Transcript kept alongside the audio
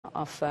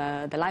of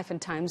the life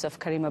and times of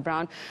Karima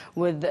Brown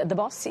with the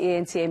boss,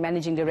 eNCA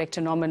Managing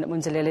Director Norman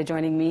Munzhelele,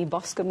 joining me.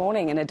 Boss, good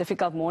morning, and a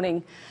difficult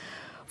morning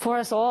for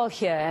us all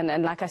here.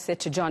 And like I said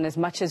to John, as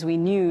much as we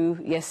knew,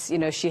 yes, you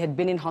know, she had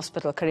been in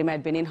hospital, Karima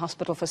had been in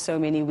hospital for so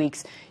many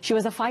weeks. She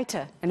was a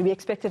fighter, and we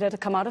expected her to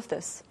come out of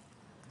this.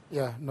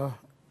 Yeah, no,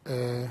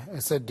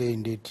 a sad day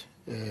indeed,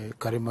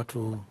 Karima,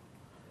 to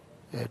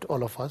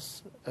all of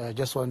us. I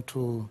just want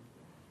to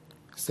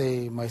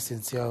say my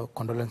sincere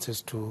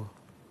condolences to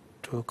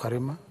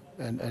Karima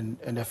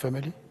and her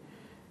family.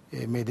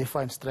 May they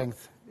find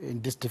strength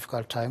in these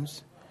difficult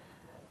times.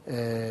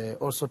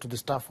 Also to the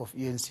staff of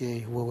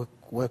eNCA who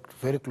worked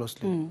very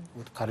closely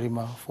with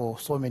Karima for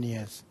so many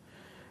years.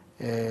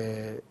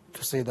 To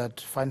say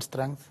that find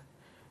strength.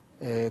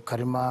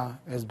 Karima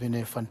has been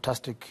a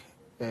fantastic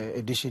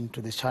addition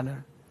to this channel.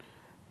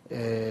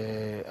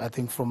 I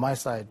think from my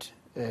side,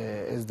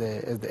 as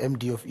the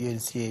MD of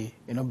eNCA,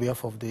 on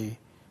behalf of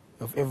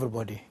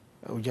everybody,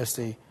 I would just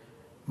say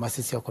my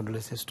sincere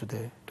condolences to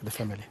the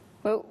family.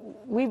 Well,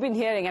 we've been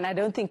hearing, and I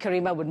don't think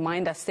Karima would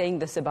mind us saying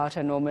this about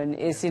her, Norman,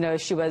 is, you know,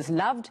 she was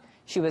loved,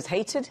 she was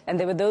hated, and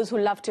there were those who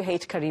loved to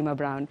hate Karima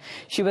Brown.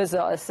 She was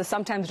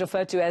sometimes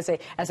referred to as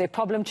a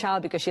problem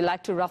child because she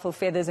liked to ruffle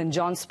feathers, and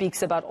John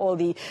speaks about all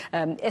the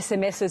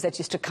SMSs that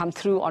used to come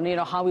through on, you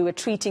know, how we were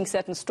treating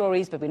certain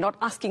stories, but we're not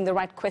asking the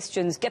right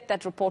questions, get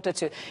that reporter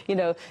to, you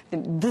know,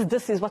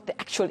 this is what the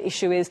actual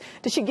issue is.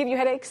 Did she give you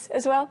headaches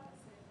as well?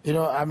 You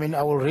know, I mean,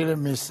 I will really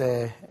miss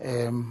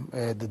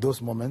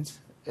those moments.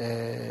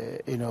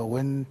 You know,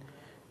 when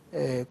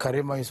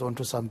Karima is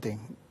onto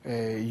something,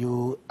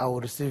 I will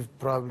receive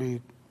probably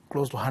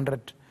close to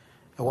 100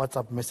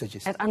 WhatsApp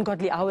messages. At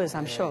ungodly hours,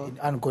 I'm sure. In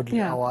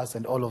ungodly hours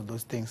and all of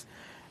those things.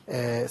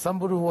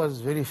 Somebody who was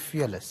very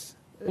fearless,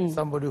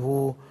 somebody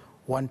who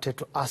wanted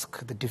to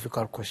ask the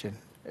difficult question,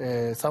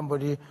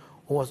 somebody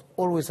who was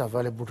always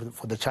available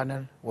for the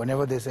channel.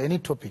 Whenever there's any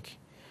topic,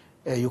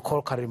 you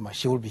call Karima,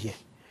 she will be here.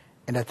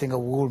 And I think I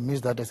will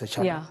miss that as a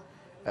channel. Yeah.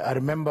 I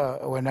remember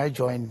when I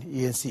joined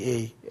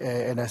eNCA,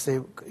 and I say,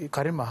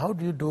 Karima, how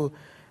do you do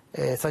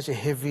such a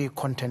heavy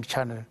content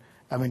channel,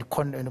 I mean,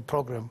 in a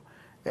program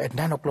at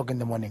 9 o'clock in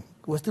the morning?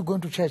 We're still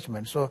going to church,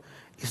 man. So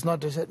it's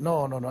not, they said,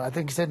 no. I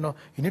think he said, no,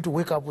 you need to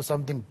wake up with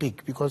something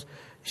big because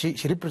she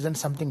represents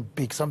something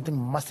big,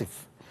 something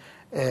massive.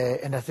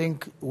 And I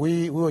think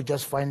we were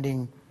just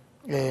finding,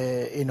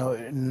 you know,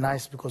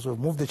 nice because we've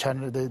moved the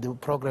channel, the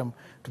program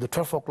to the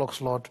 12 o'clock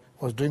slot,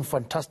 was doing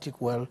fantastic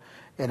well,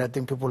 and I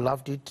think people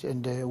loved it,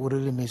 and we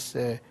really miss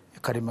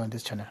Karima on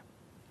this channel.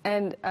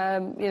 And,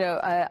 you know,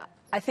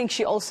 I think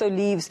she also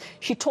leaves,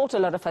 she taught a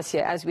lot of us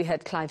here, as we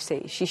heard Clive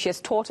say. She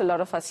has taught a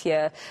lot of us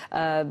here,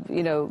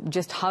 you know,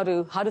 just how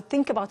to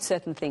think about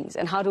certain things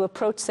and how to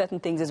approach certain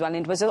things as well.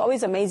 And it was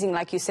always amazing,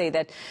 like you say,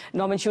 that,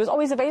 Norman, she was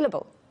always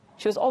available.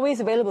 She was always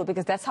available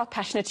because that's how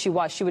passionate she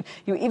was. She would,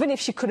 even if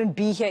she couldn't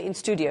be here in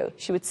studio,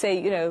 she would say,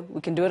 you know,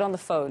 we can do it on the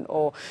phone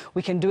or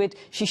we can do it.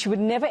 She would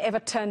never ever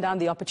turn down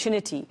the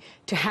opportunity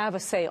to have a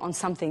say on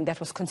something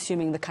that was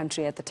consuming the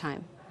country at the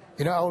time.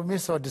 You know, I will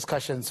miss our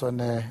discussions on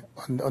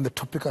the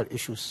topical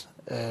issues.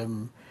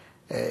 You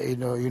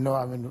know,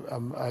 I mean,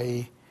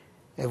 I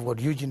have got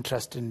huge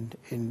interest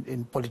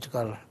in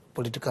political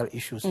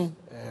issues.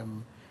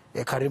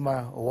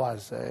 Karima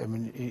was, I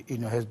mean, you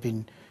know, has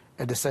been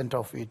at the center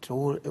of it.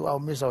 I'll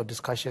miss our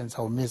discussions,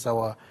 I'll miss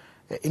our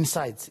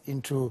insights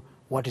into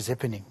what is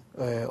happening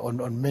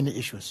on many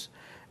issues.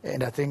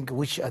 And I think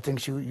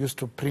she used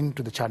to bring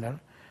to the channel,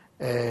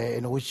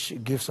 which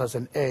gives us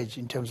an edge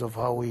in terms of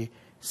how we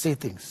see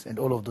things and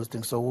all of those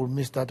things. So we'll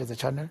miss that as a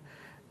channel.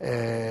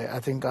 I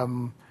think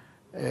I'm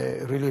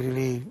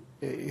really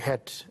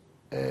hurt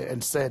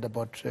and sad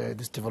about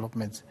these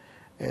developments.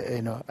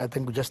 You know, I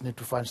think we just need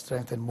to find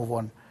strength and move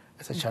on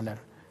as a channel.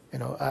 You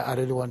know, I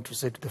really want to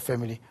say to the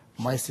family,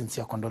 my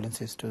sincere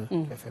condolences to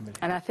the family.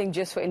 And I think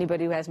just for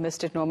anybody who has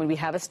missed it, Norman, we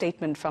have a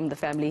statement from the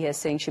family here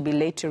saying she'll be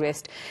laid to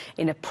rest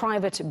in a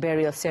private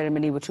burial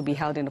ceremony which will be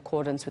held in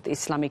accordance with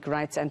Islamic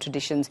rites and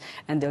traditions,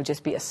 and there'll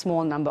just be a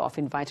small number of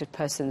invited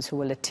persons who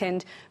will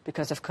attend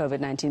because of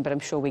COVID-19, but I'm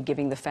sure we're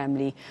giving the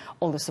family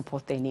all the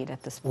support they need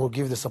at this point. We'll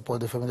give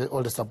the family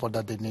all the support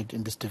that they need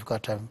in this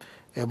difficult time.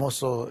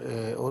 Also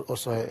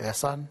her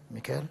son,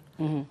 Michael,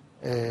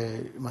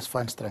 must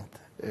find strength.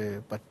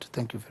 But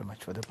thank you very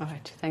much for that. All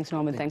right. Thanks,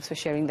 Norman. Thanks for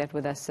sharing that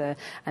with us. I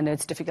know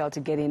it's difficult to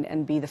get in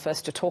and be the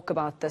first to talk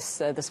about this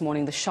this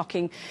morning, the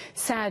shocking,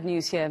 sad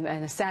news here,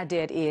 and a sad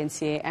day at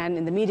eNCA and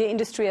in the media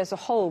industry as a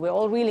whole. We're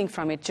all reeling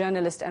from it.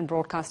 Journalist and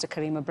broadcaster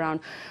Karima Brown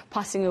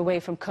passing away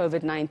from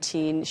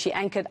COVID-19. She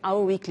anchored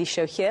our weekly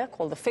show here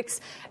called The Fix,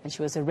 and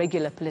she was a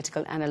regular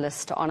political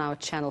analyst on our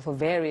channel for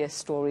various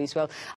stories. Well,